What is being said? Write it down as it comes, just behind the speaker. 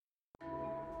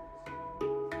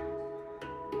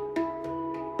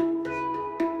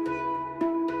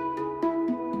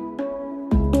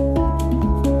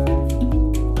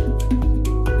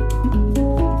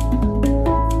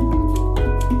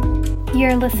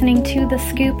You're listening to The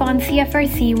Scoop on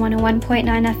CFRC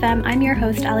 101.9 FM. I'm your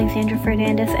host, Alexandra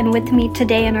Fernandez, and with me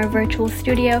today in our virtual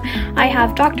studio, I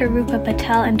have Dr. Rupa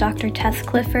Patel and Dr. Tess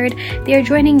Clifford. They are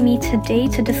joining me today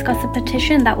to discuss a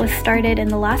petition that was started in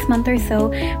the last month or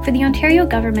so for the Ontario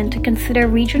government to consider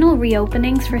regional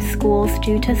reopenings for schools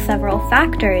due to several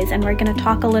factors, and we're going to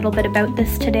talk a little bit about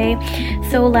this today.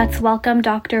 So let's welcome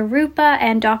Dr. Rupa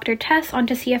and Dr. Tess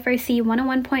onto CFRC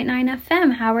 101.9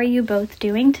 FM. How are you both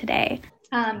doing today?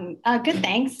 Good,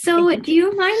 thanks. So do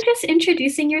you mind just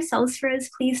introducing yourselves for us,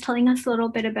 please, telling us a little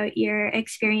bit about your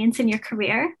experience in your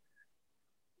career?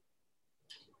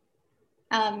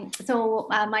 My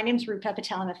name is Rupa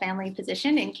Patel. I'm a family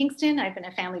physician in Kingston. I've been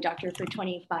a family doctor for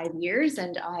 25 years,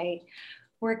 and I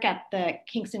work at the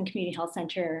Kingston Community Health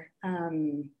Center,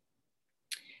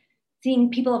 seeing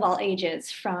people of all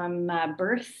ages from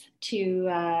birth to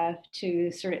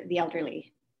sort of the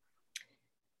elderly.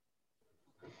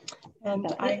 And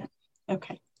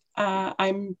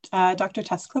I'm Dr.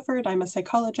 Tess Clifford. I'm a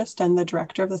psychologist and the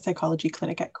director of the psychology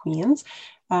clinic at Queen's.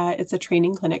 It's a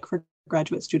training clinic for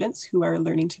graduate students who are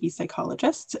learning to be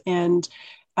psychologists. And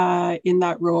in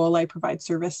that role, I provide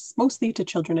service mostly to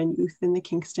children and youth in the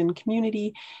Kingston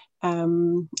community,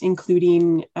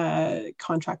 including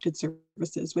contracted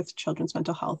services with children's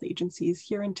mental health agencies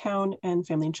here in town and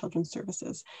family and children's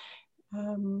services.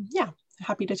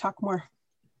 Happy to talk more.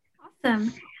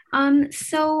 Awesome.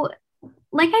 So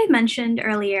like I mentioned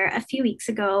earlier, a few weeks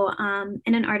ago,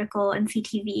 in an article in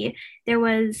CTV, there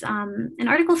was an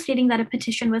article stating that a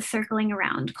petition was circling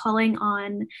around, calling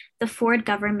on the Ford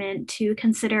government to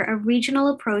consider a regional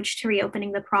approach to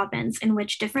reopening the province in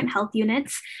which different health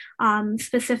units,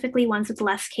 specifically ones with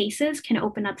less cases, can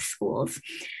open up schools.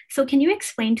 So can you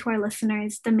explain to our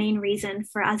listeners the main reason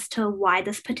as to why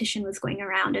this petition was going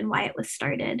around and why it was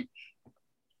started?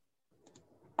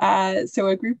 So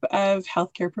a group of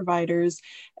healthcare providers,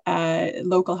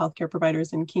 local healthcare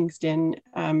providers in Kingston,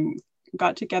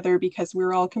 got together because we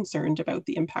were all concerned about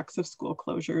the impacts of school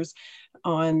closures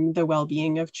on the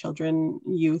well-being of children,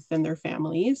 youth, and their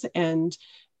families, and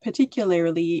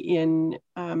particularly in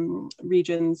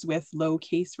regions with low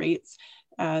case rates.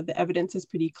 The evidence is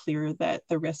pretty clear that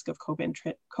the risk of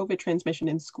COVID transmission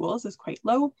in schools is quite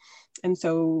low, and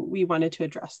so we wanted to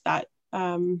address that.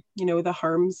 The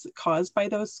harms caused by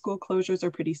those school closures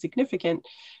are pretty significant,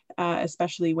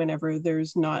 especially whenever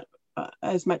there's not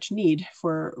as much need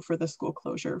for the school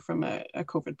closure from a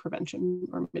COVID prevention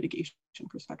or mitigation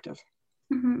perspective.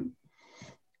 Mm-hmm.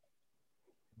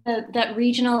 That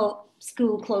regional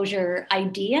school closure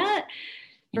idea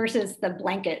versus the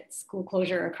blanket school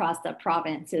closure across the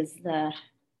province is the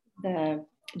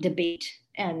debate,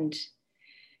 and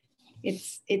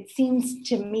it seems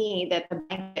to me that the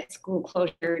blanket school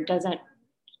closure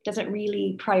doesn't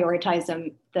really prioritize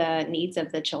the needs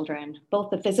of the children,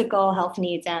 both the physical health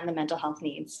needs and the mental health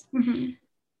needs. Mm-hmm.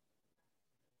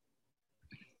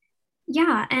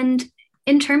 Yeah, and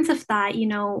in terms of that,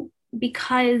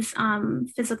 because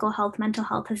physical health, mental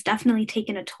health has definitely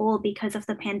taken a toll because of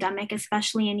the pandemic,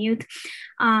 especially in youth.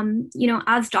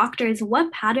 As doctors,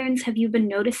 what patterns have you been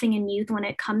noticing in youth when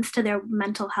it comes to their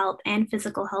mental health and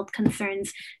physical health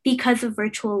concerns because of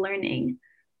virtual learning?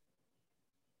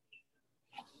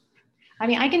 I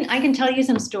mean, I can tell you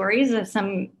some stories of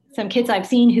some kids I've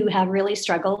seen who have really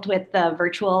struggled with the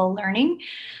virtual learning.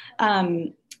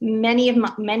 Many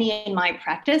in my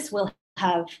practice will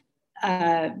have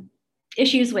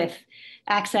issues with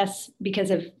access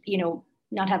because of,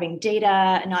 not having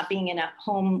data, not being in a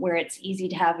home where it's easy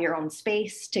to have your own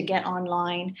space to get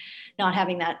online, not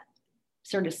having that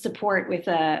sort of support with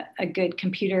a good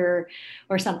computer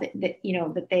or something that,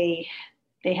 that they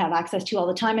have access to all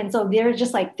the time. And so there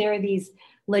are these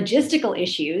logistical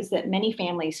issues that many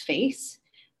families face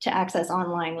to access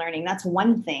online learning. That's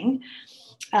one thing.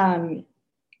 And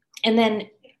then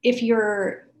if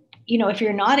you're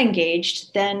not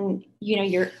engaged, then,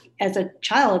 you're, as a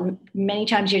child, many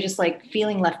times you're just like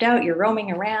feeling left out, you're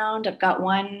roaming around. I've got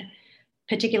one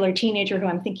particular teenager who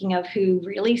I'm thinking of who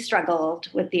really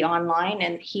struggled with the online,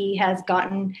 and he has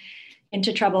gotten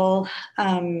into trouble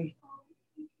and,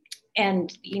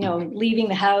 leaving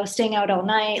the house, staying out all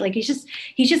night. Like he's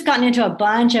just gotten into a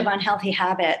bunch of unhealthy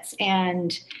habits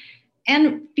and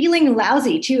feeling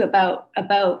lousy too about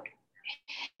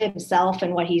himself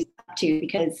and what he's up to,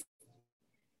 because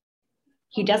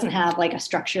he doesn't have like a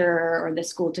structure or the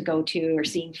school to go to or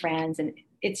seeing friends. And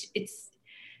it's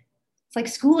like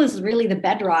school is really the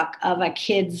bedrock of a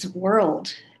kid's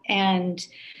world. And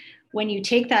when you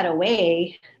take that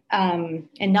away and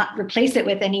not replace it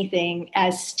with anything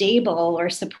as stable or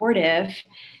supportive,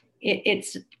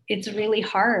 it's really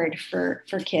hard for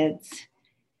kids.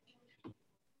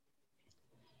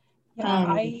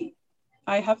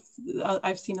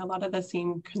 I've seen a lot of the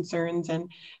same concerns,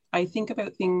 and I think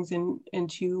about things in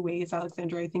two ways,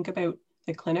 Alexandra. I think about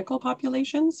the clinical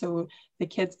population, so the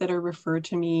kids that are referred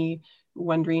to me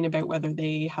wondering about whether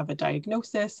they have a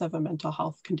diagnosis of a mental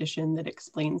health condition that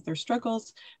explains their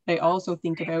struggles. I also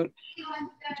think about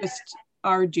just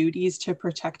our duties to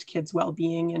protect kids'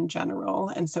 well-being in general.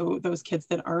 And so those kids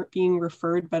that aren't being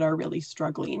referred but are really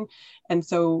struggling. And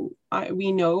so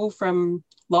we know from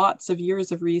lots of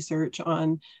years of research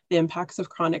on the impacts of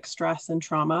chronic stress and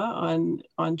trauma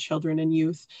on children and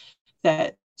youth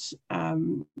that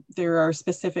there are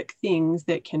specific things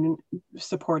that can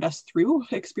support us through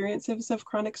experiences of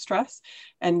chronic stress.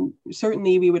 And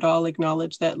certainly we would all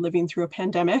acknowledge that living through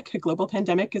a global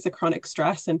pandemic is a chronic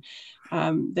stress. And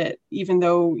that even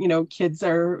though, kids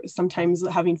are sometimes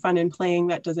having fun and playing,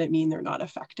 that doesn't mean they're not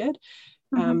affected.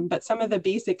 But some of the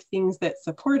basic things that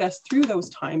support us through those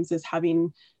times is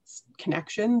having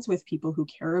connections with people who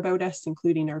care about us,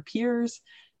 including our peers,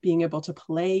 being able to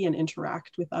play and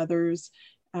interact with others,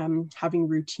 having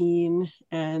routine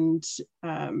and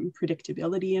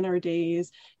predictability in our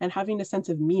days, and having a sense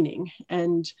of meaning.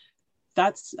 And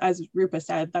that's, as Rupa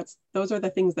said, those are the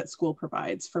things that school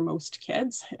provides for most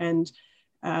kids. And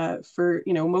for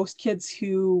most kids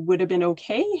who would have been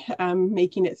okay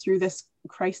making it through this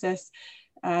crisis,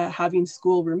 having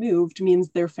school removed means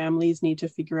their families need to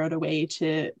figure out a way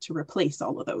to replace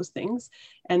all of those things.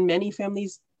 And many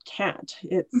families can't.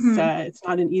 It's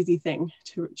not an easy thing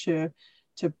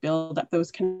to build up those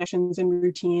connections and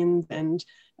routines and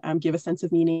give a sense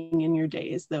of meaning in your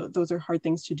days. Those are hard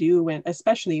things to do,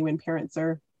 especially when parents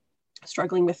are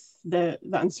struggling with the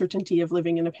uncertainty of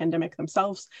living in a pandemic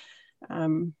themselves.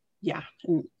 And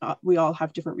we all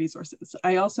have different resources.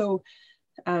 I also,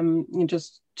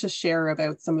 just to share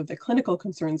about some of the clinical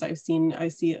concerns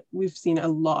we've seen a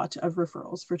lot of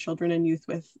referrals for children and youth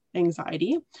with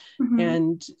anxiety.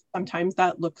 And sometimes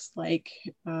that looks like,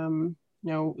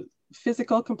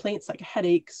 physical complaints like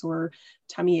headaches or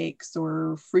tummy aches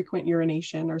or frequent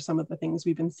urination are some of the things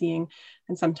we've been seeing.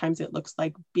 And sometimes it looks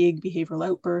like big behavioral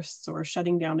outbursts or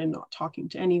shutting down and not talking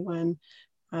to anyone.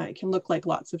 It can look like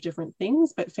lots of different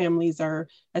things, but families are,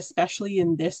 especially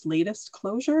in this latest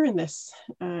closure, in this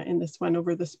one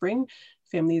over the spring,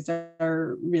 families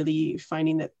are really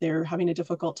finding that they're having a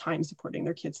difficult time supporting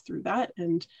their kids through that.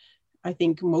 And I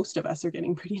think most of us are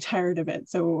getting pretty tired of it.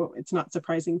 So it's not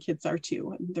surprising kids are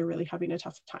too. And they're really having a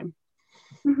tough time.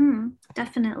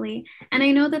 Definitely. And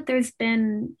I know that there has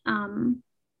been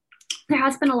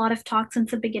a lot of talk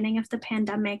since the beginning of the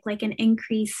pandemic, like an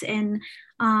increase in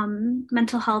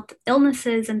mental health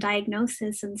illnesses and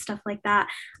diagnosis and stuff like that.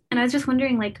 And I was just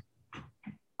wondering,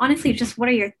 honestly, just what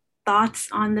are your thoughts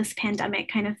on this pandemic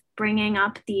kind of bringing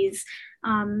up these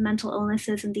mental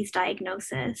illnesses and these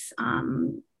diagnoses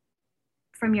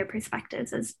from your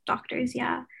perspectives as doctors?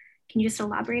 Yeah. Can you just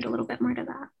elaborate a little bit more to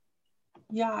that?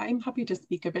 Yeah, I'm happy to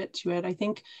speak a bit to it. I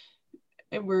think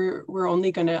we're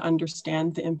only going to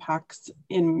understand the impacts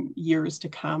in years to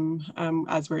come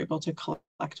as we're able to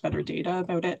collect better data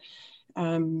about it.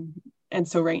 And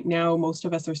so right now, most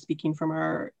of us are speaking from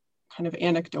our kind of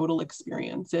anecdotal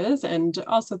experiences and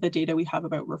also the data we have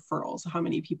about referrals, how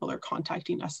many people are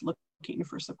contacting us looking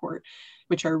for support,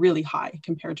 which are really high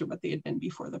compared to what they had been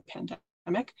before the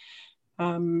pandemic.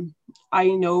 I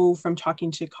know from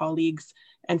talking to colleagues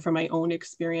and from my own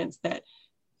experience that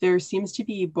there seems to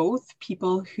be both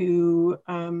people who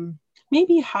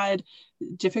maybe had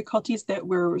difficulties that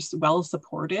were well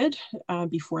supported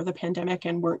before the pandemic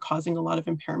and weren't causing a lot of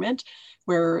impairment,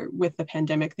 where with the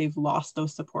pandemic, they've lost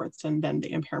those supports and then the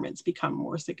impairments become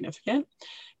more significant.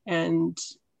 And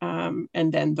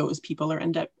then those people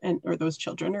or those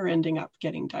children are ending up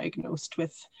getting diagnosed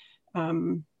with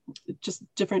just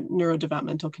different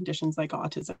neurodevelopmental conditions like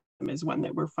autism is one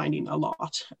that we're finding a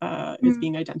lot is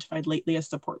being identified lately as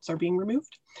supports are being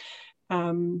removed.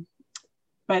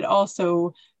 But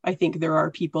also, I think there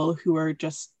are people who are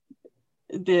just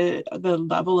the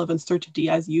level of uncertainty,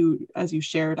 as you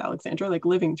shared, Alexandra, like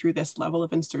living through this level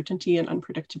of uncertainty and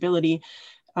unpredictability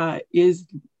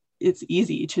it's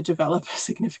easy to develop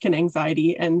significant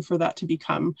anxiety, and for that to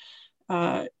become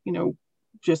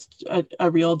just a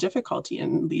real difficulty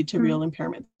and lead to real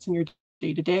impairments in your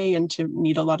day-to-day, and to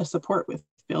need a lot of support with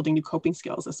building new coping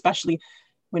skills, especially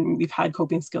when we've had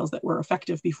coping skills that were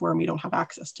effective before and we don't have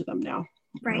access to them now.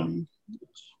 Right.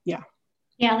 Yeah,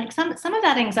 like some of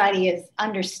that anxiety is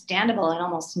understandable and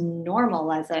almost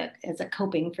normal as a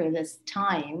coping for this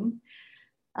time.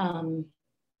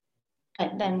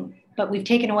 But we've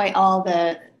taken away all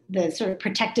the sort of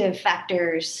protective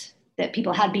factors that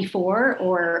people had before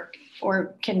or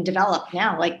can develop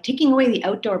now, like taking away the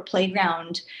outdoor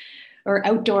playground or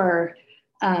outdoor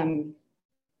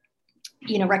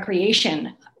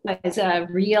recreation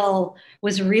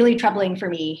was really troubling for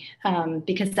me,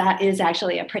 because that is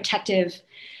actually a protective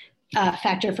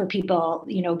factor for people,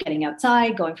 getting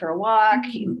outside, going for a walk.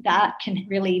 That can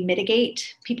really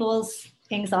mitigate people's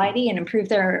anxiety and improve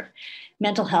their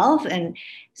mental health. And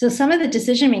so some of the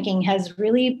decision making has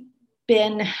really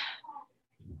been,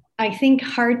 I think,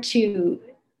 hard to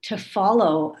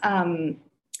follow,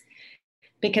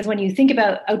 because when you think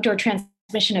about outdoor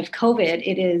transmission of COVID,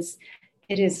 it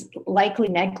is likely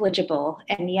negligible,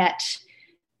 and yet,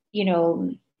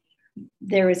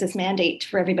 there is this mandate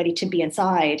for everybody to be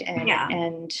inside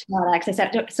and not access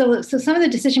that. So some of the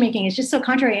decision making is just so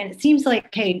contrary, and it seems like,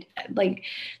 okay, like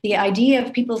the idea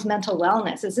of people's mental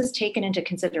wellness, is this taken into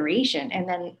consideration?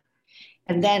 And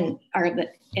then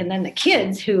the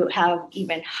kids who have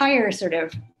even higher sort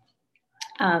of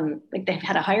like they've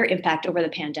had a higher impact over the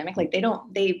pandemic. Like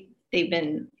they've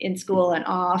been in school and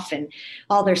off, and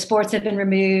all their sports have been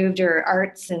removed, or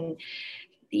arts, and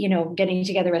getting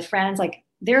together with friends. Like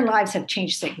their lives have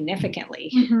changed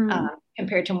significantly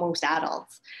compared to most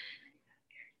adults.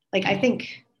 Like I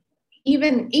think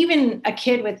even a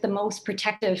kid with the most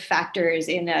protective factors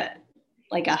in a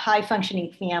high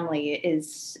functioning family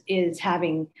is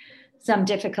having some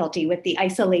difficulty with the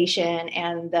isolation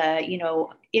and the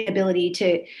inability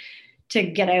to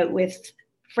get out with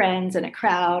friends and a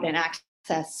crowd and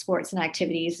access sports and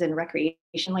activities and recreation.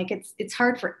 Like it's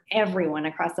hard for everyone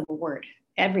across the board,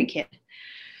 every kid.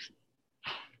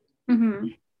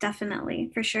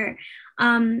 Definitely, for sure.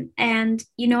 And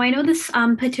I know this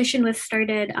petition was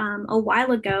started a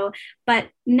while ago, but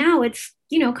now it's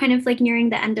kind of like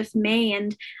nearing the end of May,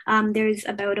 and there's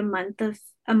about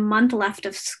a month left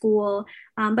of school,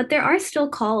 but there are still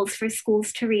calls for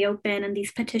schools to reopen and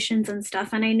these petitions and stuff.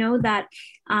 And I know that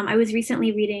I was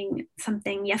recently reading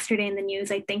something yesterday in the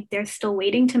news. I think they're still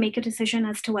waiting to make a decision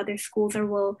as to whether schools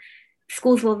will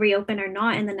reopen or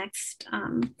not in the next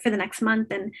for the next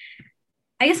month. And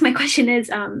I guess my question is,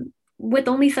 with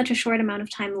only such a short amount of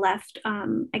time left,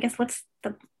 I guess what's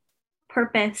the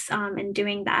purpose in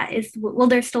doing that? Will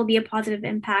there still be a positive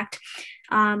impact?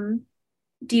 Do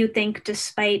you think,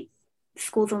 despite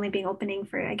schools only being opening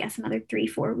for, I guess, another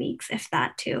 3-4 weeks, if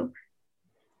that too?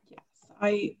 Yes,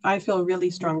 I feel really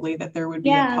strongly that there would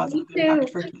be a positive impact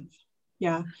for kids.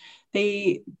 Yeah,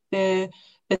 the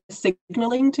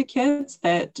signaling to kids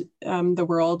that the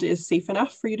world is safe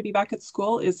enough for you to be back at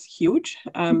school is huge.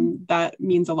 That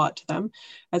means a lot to them,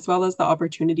 as well as the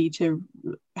opportunity to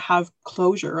have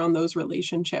closure on those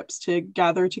relationships, to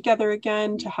gather together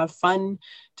again, to have fun,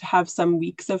 to have some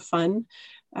weeks of fun.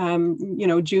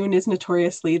 June is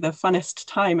notoriously the funnest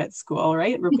time at school,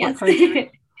 right? Report cards.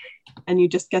 And you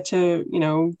just get to,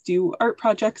 do art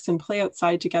projects and play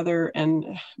outside together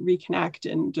and reconnect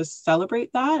and just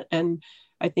celebrate that. And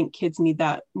I think kids need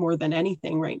that more than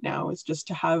anything right now, is just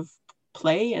to have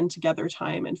play and together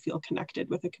time and feel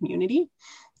connected with a community.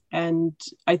 And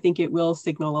I think it will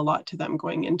signal a lot to them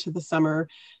going into the summer,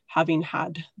 having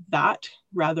had that,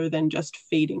 rather than just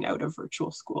fading out of virtual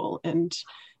school and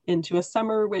into a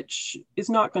summer which is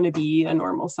not going to be a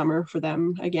normal summer for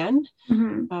them again.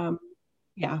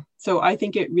 So I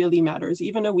think it really matters.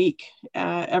 Even a week,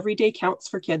 every day counts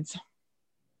for kids.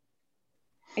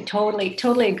 I totally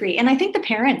agree. And I think the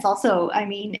parents also, I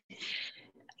mean,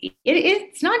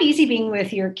 it's not easy being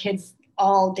with your kids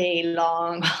all day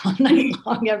long, all night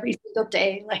long, every single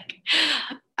day. Like,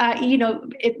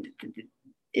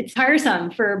 it's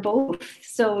tiresome for both.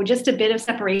 So just a bit of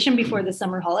separation before the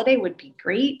summer holiday would be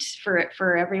great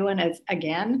for everyone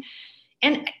again.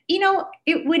 And,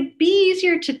 it would be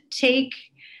easier to take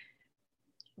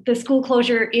the school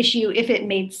closure issue if it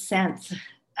made sense.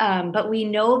 But we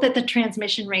know that the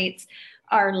transmission rates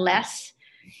are less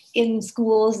in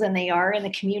schools than they are in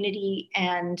the community.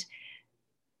 And,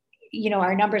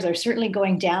 our numbers are certainly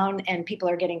going down, and people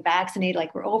are getting vaccinated.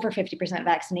 Like we're over 50%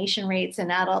 vaccination rates in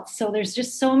adults. So there's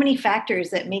just so many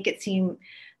factors that make it seem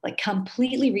like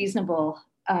completely reasonable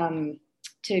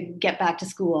to get back to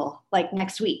school like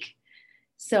next week.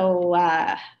 So,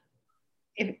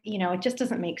 it just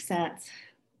doesn't make sense.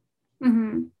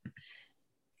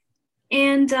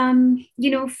 And,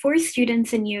 for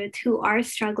students and youth who are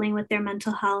struggling with their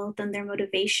mental health and their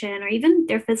motivation, or even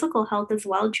their physical health as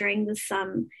well during this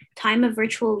time of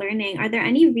virtual learning, are there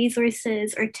any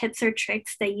resources or tips or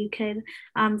tricks that you could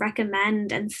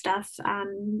recommend and stuff,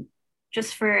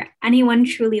 just for anyone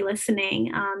truly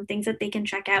listening, things that they can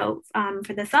check out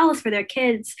for themselves, for their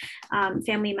kids,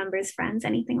 family members, friends,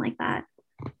 anything like that?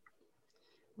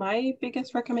 My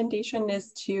biggest recommendation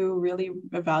is to really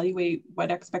evaluate what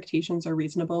expectations are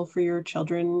reasonable for your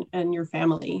children and your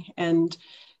family. And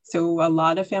so a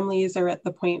lot of families are at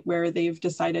the point where they've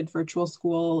decided virtual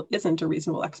school isn't a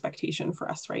reasonable expectation for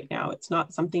us right now. It's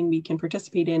not something we can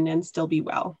participate in and still be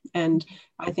well. And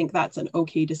I think that's an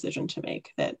okay decision to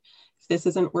make, that if this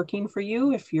isn't working for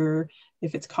you, if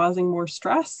it's causing more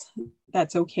stress,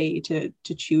 that's okay to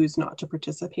choose not to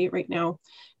participate right now,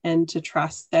 and to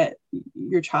trust that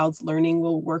your child's learning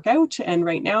will work out. And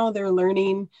right now they're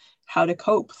learning how to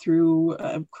cope through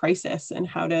a crisis and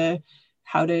how to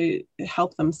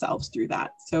help themselves through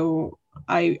that. So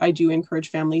I do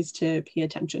encourage families to pay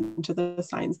attention to the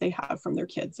signs they have from their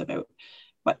kids about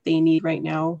what they need right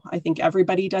now. I think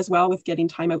everybody does well with getting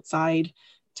time outside,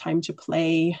 time to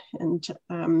play, and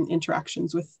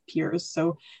interactions with peers.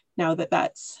 So now that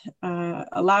that's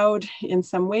allowed in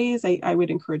some ways, I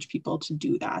would encourage people to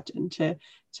do that and to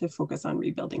focus on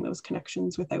rebuilding those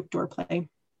connections with outdoor play.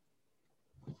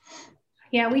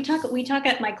 Yeah, we talk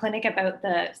at my clinic about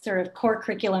the sort of core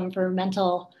curriculum for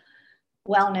mental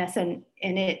wellness, and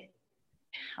it,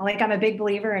 like, I'm a big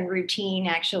believer in routine,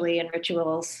 actually, and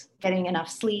rituals, getting enough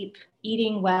sleep,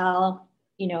 eating well,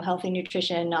 healthy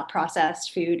nutrition, not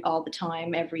processed food all the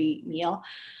time, every meal,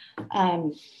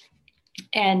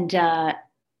 and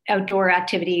outdoor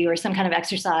activity or some kind of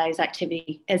exercise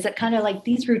activity. Is it kind of like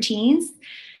these routines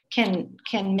can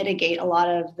mitigate a lot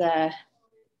of the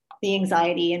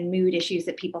anxiety and mood issues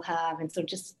that people have. And so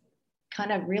just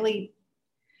kind of really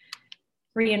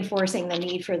reinforcing the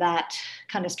need for that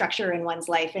kind of structure in one's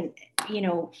life, and,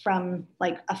 from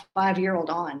like a 5-year-old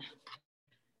on.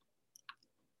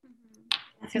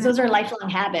 Because those are lifelong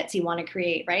habits you want to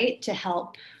create, right? To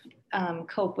help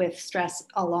cope with stress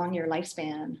along your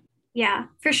lifespan. Yeah,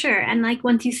 for sure. And like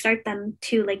once you start them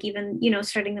too, like even,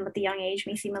 starting them at the young age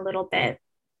may seem a little bit,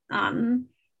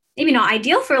 maybe not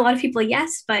ideal for a lot of people,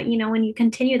 yes, but when you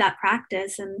continue that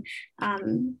practice,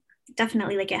 and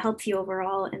definitely like it helps you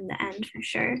overall in the end, for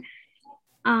sure.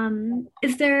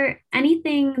 Is there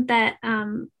anything that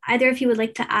either of you would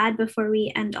like to add before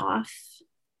we end off?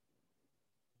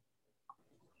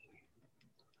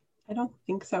 I don't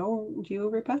think so. Do you,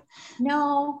 Rupa?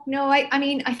 No. I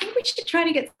mean, I think we should try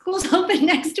to get schools open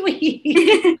next week.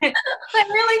 I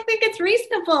really think it's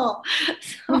reasonable.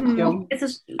 So, it's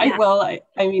just, I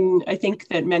think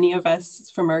that many of us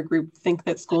from our group think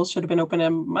that schools should have been open a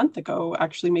month ago,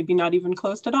 actually, maybe not even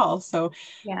closed at all. So,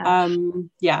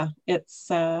 it's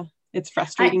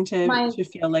frustrating to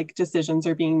feel like decisions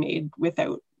are being made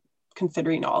without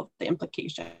considering all the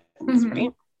implications,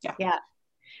 right? Yeah.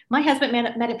 My husband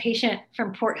met a patient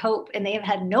from Port Hope, and they have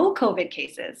had no COVID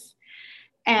cases.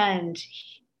 And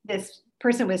this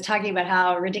person was talking about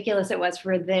how ridiculous it was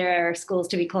for their schools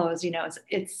to be closed.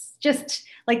 It's just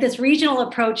like this regional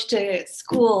approach to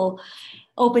school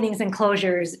openings and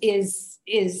closures is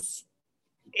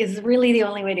really the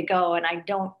only way to go. And I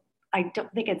don't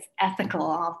think it's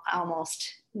ethical almost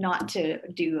not to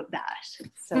do that.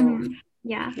 So.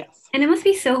 Yeah. Yes. And it must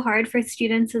be so hard for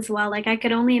students as well. Like I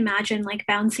could only imagine like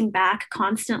bouncing back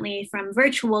constantly from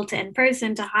virtual to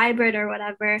in-person to hybrid or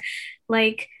whatever.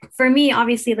 Like for me,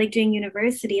 obviously, like doing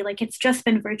university, like it's just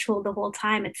been virtual the whole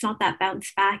time. It's not that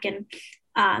bounce back. And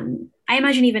I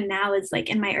imagine even now is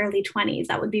like in my early 20s,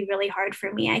 that would be really hard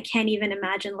for me. I can't even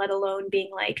imagine, let alone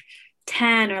being like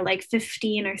 10 or like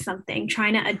 15 or something,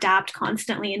 trying to adapt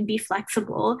constantly and be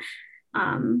flexible.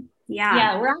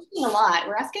 Yeah, we're asking a lot.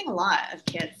 We're asking a lot of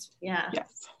kids. Yeah.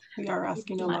 Yes, we are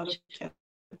asking a lot of kids.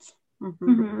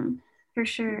 For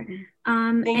sure.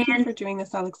 Thank you for doing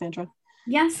this, Alexandra.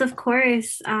 Yes, of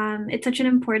course. It's such an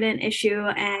important issue,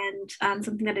 and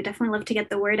something that I definitely love to get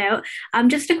the word out.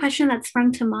 Just a question that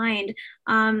sprung to mind.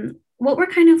 What were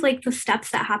kind of like the steps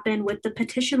that happened with the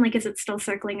petition? Like, is it still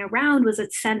circling around? Was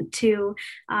it sent to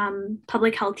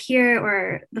public health here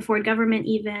or the Ford government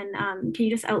even? Can you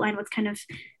just outline what's kind of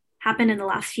happened in the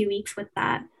last few weeks with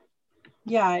that?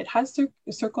 Yeah, it has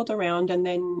circled around, and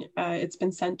then it's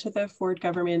been sent to the Ford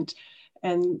government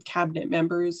and cabinet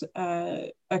members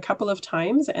a couple of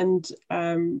times. And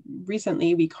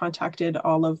recently we contacted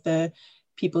all of the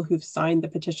people who've signed the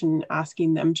petition,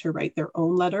 asking them to write their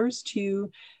own letters to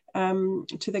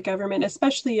the government,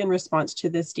 especially in response to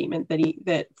the statement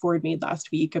that Ford made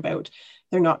last week about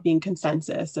there not being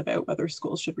consensus about whether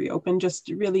schools should reopen,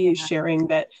 just really sharing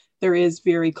that there is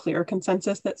very clear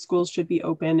consensus that schools should be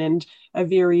open, and a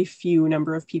very few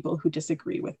number of people who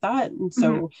disagree with that. And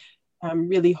so I'm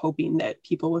really hoping that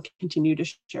people will continue to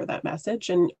share that message.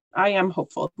 And I am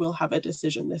hopeful we'll have a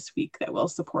decision this week that will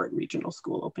support regional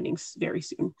school openings very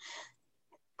soon.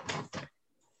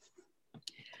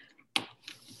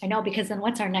 I know, because then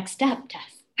what's our next step,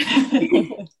 Tess?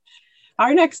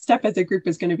 Our next step as a group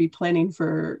is going to be planning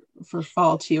for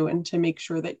fall too, and to make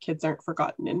sure that kids aren't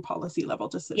forgotten in policy level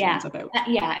decisions about.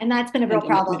 Yeah, and that's been a real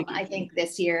problem, I think,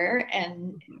 this year,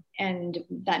 and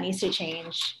that needs to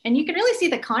change. And you can really see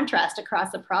the contrast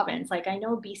across the province. Like, I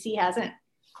know BC hasn't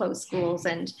closed schools,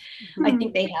 and I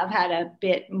think they have had a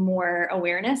bit more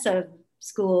awareness of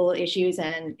school issues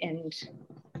and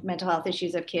mental health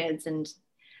issues of kids, and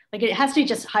like it has to be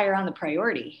just higher on the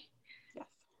priority.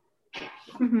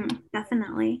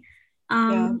 Definitely.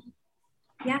 Yeah,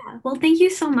 well, thank you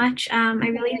so much. I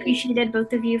really appreciated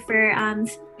both of you for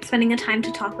spending the time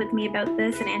to talk with me about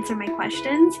this and answer my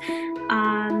questions.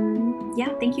 Yeah,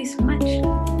 thank you so much.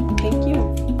 Thank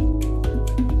you.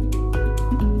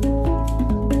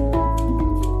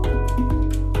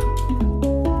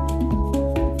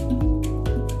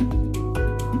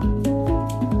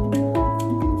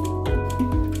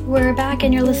 We're back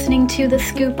and you're listening to The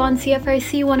Scoop on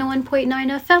CFRC 101.9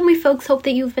 FM. We folks hope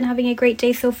that you've been having a great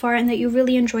day so far and that you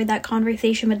really enjoyed that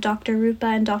conversation with Dr. Rupa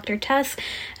and Dr. Tess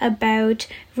about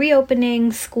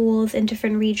reopening schools in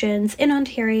different regions in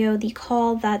Ontario, the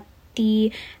call that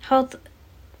the health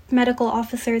medical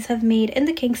officers have made in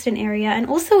the Kingston area and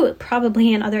also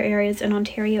probably in other areas in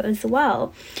Ontario as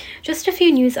well. Just a few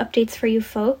news updates for you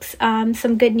folks.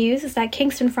 Some good news is that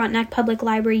Kingston Frontenac Public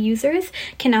Library users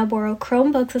can now borrow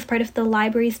Chromebooks as part of the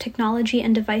library's technology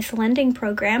and device lending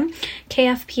program.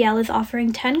 KFPL is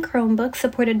offering 10 Chromebooks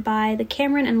supported by the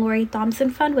Cameron and Laurie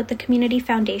Thompson Fund with the Community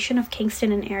Foundation of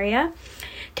Kingston and area.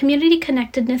 Community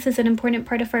connectedness is an important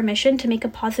part of our mission to make a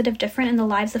positive difference in the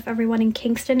lives of everyone in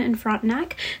Kingston and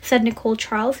Frontenac, said Nicole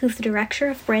Charles, who's the Director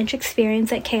of Branch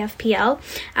Experience at KFPL.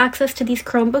 Access to these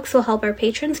Chromebooks will help our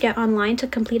patrons get online to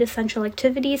complete essential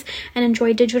activities and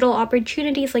enjoy digital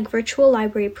opportunities like virtual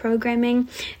library programming.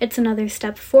 It's another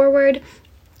step forward.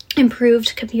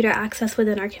 Improved computer access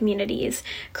within our communities.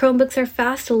 Chromebooks are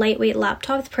fast, lightweight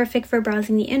laptops perfect for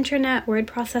browsing the internet, word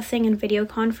processing, and video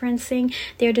conferencing.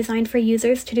 They are designed for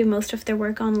users to do most of their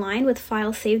work online with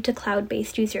files saved to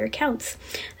cloud-based user accounts.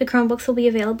 The Chromebooks will be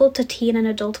available to teen and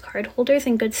adult cardholders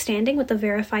in good standing with a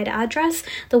verified address.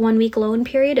 The 1-week loan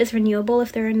period is renewable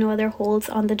if there are no other holds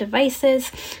on the devices.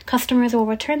 Customers will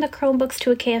return the Chromebooks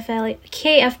to a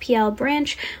KFPL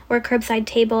branch or curbside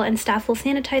table, and staff will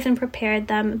sanitize and prepare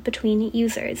them between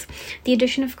users. The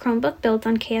addition of Chromebook builds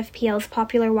on KFPL's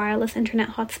popular wireless internet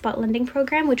hotspot lending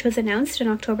program, which was announced in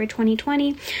October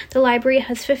 2020. The library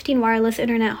has 15 wireless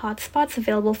internet hotspots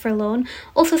available for loan,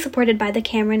 also supported by the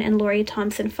Cameron and Laurie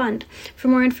Thompson Fund. For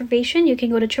more information, you can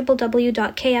go to www.kfpl.ca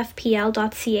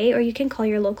or you can call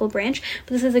your local branch.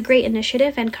 But this is a great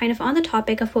initiative, and kind of on the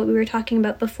topic of what we were talking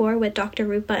about before with Dr.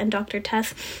 Rupa and Dr.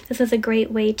 Tess, this is a great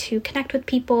way to connect with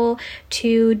people,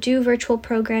 to do virtual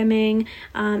programming,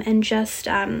 and just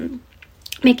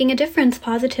making a difference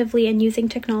positively and using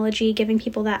technology, giving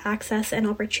people that access and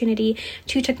opportunity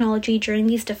to technology during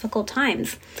these difficult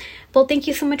times. Well, thank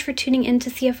you so much for tuning in to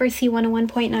CFRC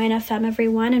 101.9 FM,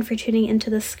 everyone, and for tuning into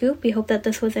The Scoop. We hope that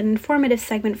this was an informative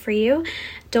segment for you.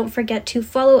 Don't forget to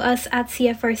follow us at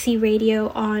CFRC Radio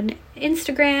on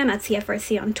Instagram, at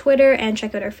CFRC on Twitter, and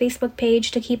check out our Facebook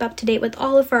page to keep up to date with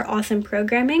all of our awesome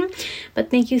programming. But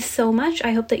thank you so much.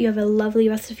 I hope that you have a lovely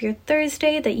rest of your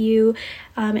Thursday, that you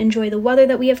enjoy the weather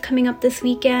that we have coming up this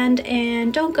weekend,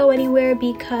 and don't go anywhere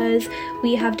because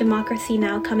we have Democracy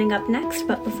Now! Coming up next.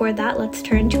 But before that, let's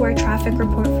turn to our traffic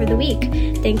report for the week.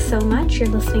 Thanks so much. You're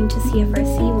listening to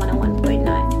CFRC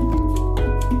 101.9.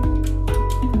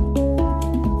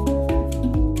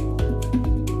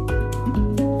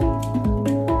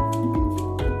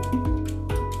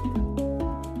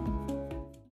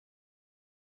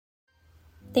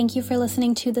 Thank you for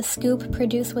listening to The Scoop,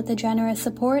 produced with the generous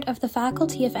support of the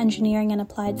Faculty of Engineering and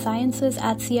Applied Sciences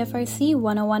at CFRC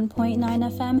 101.9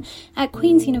 FM at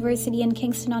Queen's University in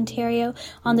Kingston, Ontario,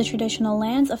 on the traditional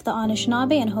lands of the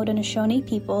Anishinaabe and Haudenosaunee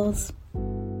peoples.